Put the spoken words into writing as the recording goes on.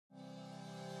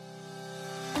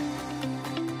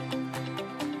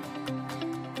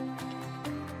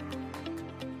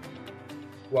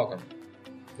Welcome.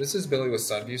 This is Billy with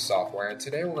SunView Software, and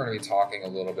today we're going to be talking a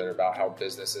little bit about how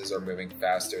businesses are moving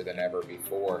faster than ever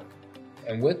before.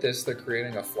 And with this, they're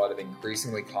creating a flood of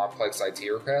increasingly complex IT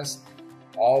requests,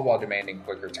 all while demanding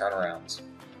quicker turnarounds.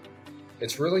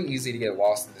 It's really easy to get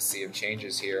lost in the sea of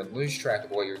changes here and lose track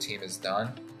of what your team has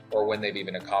done or when they've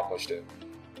even accomplished it.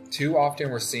 Too often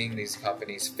we're seeing these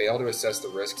companies fail to assess the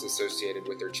risks associated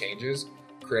with their changes,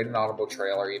 create an audible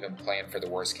trail, or even plan for the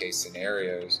worst case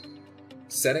scenarios.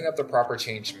 Setting up the proper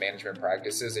change management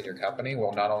practices in your company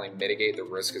will not only mitigate the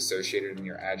risk associated in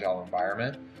your Agile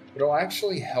environment, but it will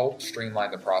actually help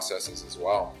streamline the processes as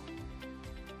well.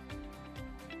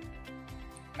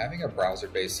 Having a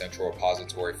browser-based central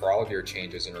repository for all of your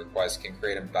changes and requests can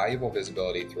create invaluable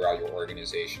visibility throughout your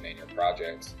organization and your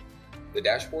projects. The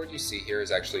dashboard you see here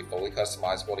is actually fully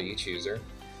customizable to each user,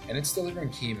 and it's delivering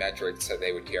key metrics that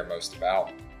they would care most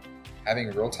about.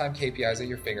 Having real-time KPIs at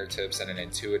your fingertips and an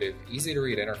intuitive,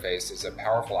 easy-to-read interface is a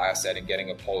powerful asset in getting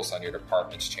a pulse on your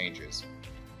department's changes.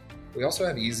 We also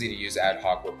have easy-to-use ad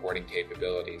hoc reporting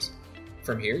capabilities.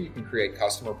 From here, you can create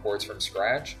custom reports from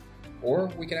scratch, or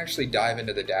we can actually dive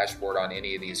into the dashboard on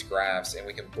any of these graphs and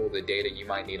we can pull the data you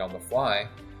might need on the fly,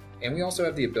 and we also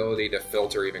have the ability to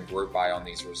filter even group by on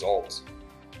these results.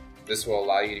 This will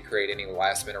allow you to create any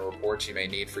last-minute reports you may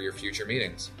need for your future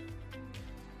meetings.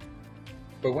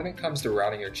 But when it comes to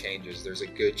routing your changes, there's a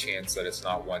good chance that it's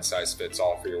not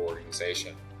one-size-fits-all for your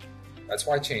organization. That's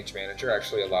why Change Manager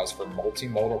actually allows for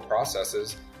multimodal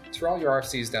processes to route your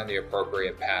RFCs down the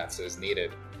appropriate paths as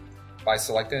needed. By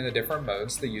selecting the different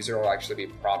modes, the user will actually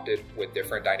be prompted with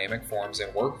different dynamic forms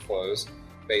and workflows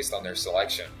based on their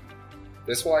selection.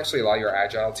 This will actually allow your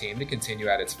Agile team to continue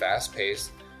at its fast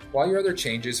pace, while your other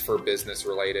changes for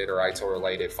business-related or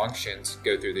ITIL-related functions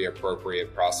go through the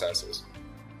appropriate processes.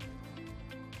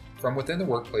 From within the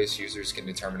workplace, users can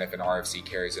determine if an RFC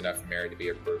carries enough merit to be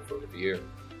approved for review.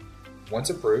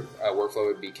 Once approved, a workflow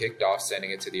would be kicked off,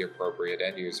 sending it to the appropriate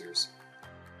end users.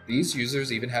 These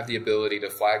users even have the ability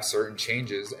to flag certain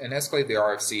changes and escalate the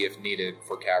RFC if needed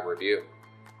for CAB review.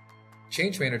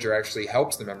 Change Manager actually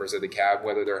helps the members of the CAB,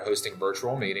 whether they're hosting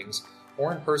virtual meetings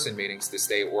or in-person meetings, to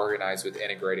stay organized with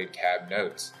integrated CAB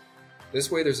notes. This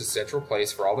way, there's a central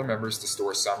place for all the members to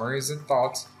store summaries and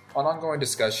thoughts on ongoing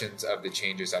discussions of the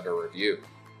changes under review.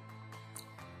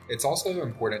 It's also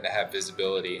important to have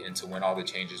visibility into when all the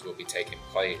changes will be taking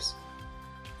place.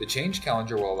 The change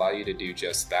calendar will allow you to do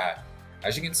just that.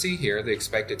 As you can see here, the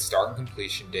expected start and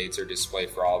completion dates are displayed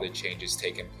for all the changes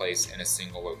taking place in a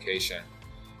single location.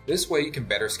 This way you can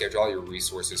better schedule your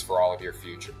resources for all of your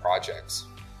future projects.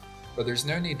 But there's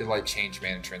no need to let change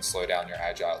management slow down your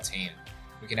Agile team.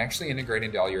 We can actually integrate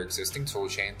into all your existing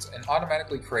toolchains and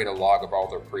automatically create a log of all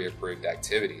their pre-approved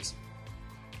activities.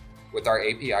 With our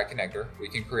API connector, we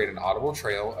can create an audible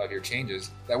trail of your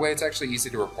changes. That way it's actually easy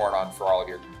to report on for all of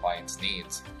your compliance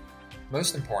needs.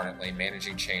 Most importantly,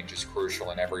 managing change is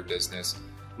crucial in every business,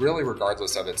 really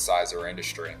regardless of its size or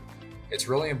industry. It's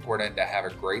really important to have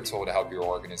a great tool to help your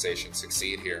organization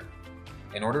succeed here.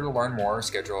 In order to learn more or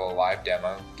schedule a live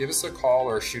demo, give us a call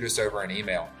or shoot us over an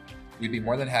email. We'd be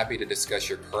more than happy to discuss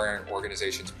your current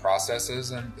organization's processes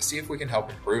and see if we can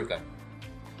help improve them.